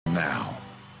now.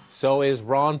 So is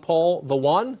Ron Paul the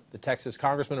one? The Texas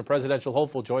congressman and presidential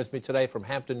hopeful joins me today from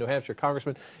Hampton, New Hampshire.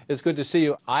 Congressman, it's good to see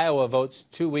you. Iowa votes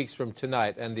 2 weeks from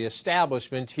tonight, and the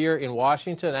establishment here in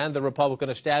Washington and the Republican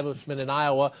establishment in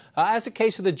Iowa has a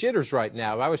case of the jitters right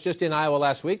now. I was just in Iowa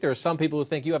last week. There are some people who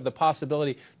think you have the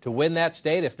possibility to win that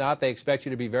state. If not, they expect you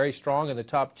to be very strong in the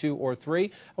top 2 or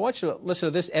 3. I want you to listen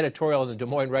to this editorial in the Des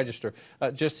Moines Register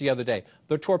just the other day.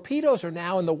 The torpedoes are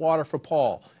now in the water for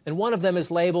Paul, and one of them is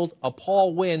labeled "A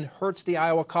Paul win hurts the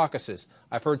Iowa caucuses."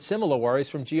 I've heard similar worries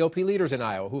from GOP leaders in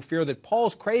Iowa who fear that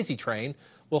Paul's crazy train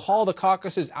will haul the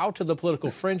caucuses out to the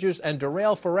political fringes and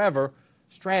derail forever,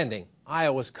 stranding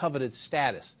Iowa's coveted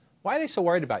status. Why are they so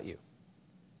worried about you?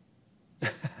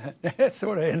 That's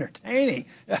sort of entertaining.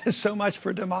 So much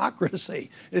for democracy.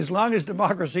 As long as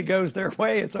democracy goes their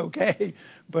way, it's okay.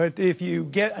 But if you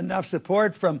get enough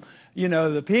support from,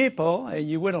 the people, and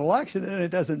you win an election, then it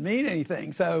doesn't mean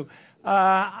anything. So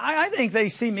I think they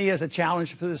see me as a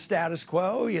challenge for the status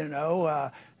quo.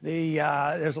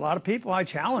 There's a lot of people I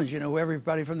challenge,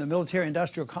 everybody from the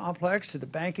military-industrial complex to the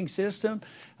banking system,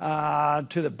 to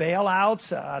the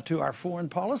bailouts, to our foreign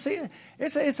policy.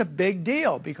 It's a big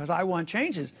deal because I want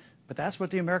changes. But that's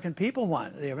what the American people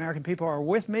want. The American people are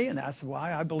with me, and that's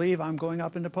why I believe I'm going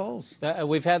up in the polls.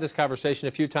 We've had this conversation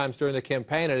a few times during the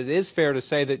campaign, and it is fair to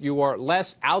say that you are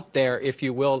less out there, if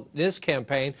you will, this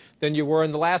campaign than you were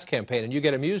in the last campaign. And you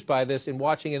get amused by this in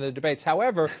watching in the debates.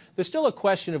 However, there's still a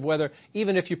question of whether,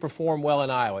 even if you perform well in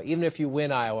Iowa, even if you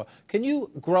win Iowa, can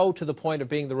you grow to the point of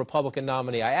being the Republican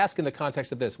nominee? I ask in the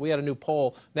context of this. We had a new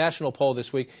poll, national poll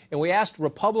this week, and we asked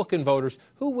Republican voters,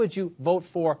 who would you vote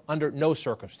for under no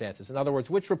circumstances? In other words,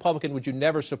 which Republican would you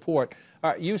never support?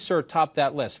 You, sir, topped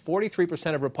that list.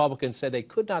 43% of Republicans said they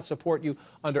could not support you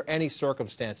under any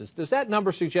circumstances. Does that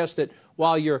number suggest that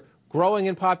while you're growing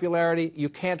in popularity, you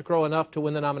can't grow enough to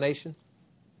win the nomination?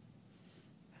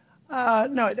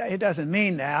 No, it doesn't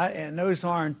mean that, and those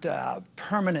aren't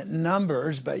permanent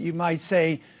numbers, but you might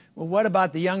say, well, what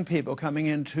about the young people coming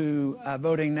into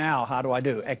voting now? How do I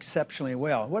do? Exceptionally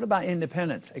well. What about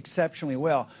independents? Exceptionally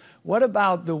well. What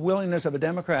about the willingness of a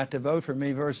Democrat to vote for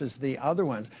me versus the other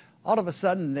ones? All of a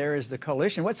sudden, there is the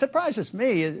coalition. What surprises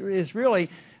me is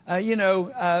really,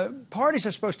 parties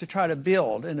are supposed to try to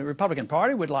build, and the Republican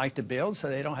Party would like to build so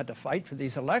they don't have to fight for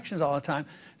these elections all the time.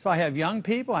 So I have young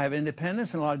people, I have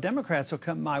independents, and a lot of Democrats will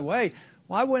come my way.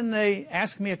 Why wouldn't they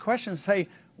ask me a question and say,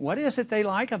 what is it they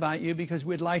like about you? Because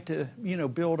we'd like to,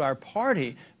 build our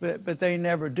party, but they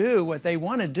never do. What they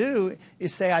want to do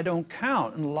is say I don't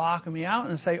count and lock me out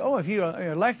and say, oh, if you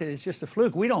are elected, it's just a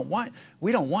fluke. We don't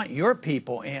want your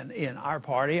people in our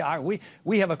party.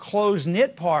 We have a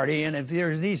close-knit party, and if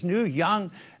there's these new, young,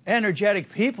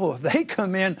 energetic people, if they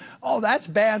come in, oh, that's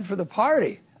bad for the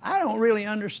party. I don't really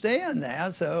understand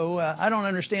that, so I don't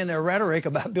understand their rhetoric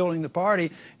about building the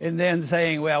party and then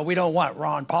saying, well, we don't want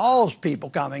Ron Paul's people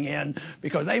coming in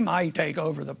because they might take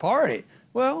over the party.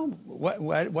 Well,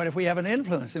 what if we have an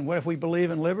influence, and what if we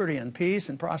believe in liberty and peace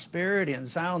and prosperity and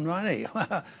sound money?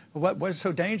 What's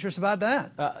so dangerous about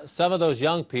that? Some of those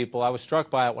young people, I was struck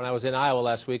by it when I was in Iowa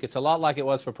last week. It's a lot like it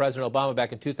was for President Obama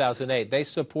back in 2008. They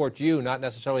support you, not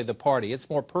necessarily the party. It's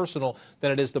more personal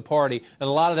than it is the party. And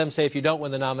a lot of them say if you don't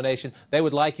win the nomination, they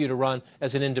would like you to run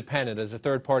as an independent, as a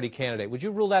third-party candidate. Would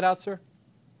you rule that out, sir?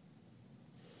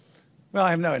 Well,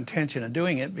 I have no intention of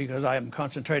doing it because I am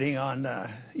concentrating on,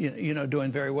 doing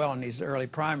very well in these early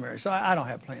primaries. So I don't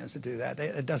have plans to do that.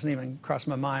 It doesn't even cross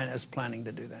my mind as planning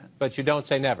to do that. But you don't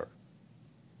say never?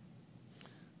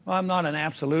 Well, I'm not an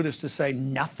absolutist to say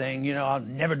nothing. I'll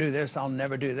never do this, I'll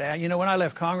never do that. When I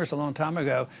left Congress a long time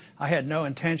ago, I had no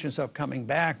intentions of coming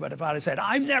back. But if I had said,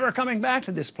 I'm never coming back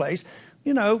to this place,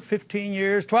 15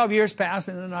 years, 12 years passed,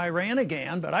 and then I ran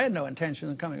again. But I had no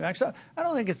intention of coming back. So I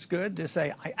don't think it's good to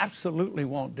say I absolutely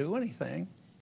won't do anything.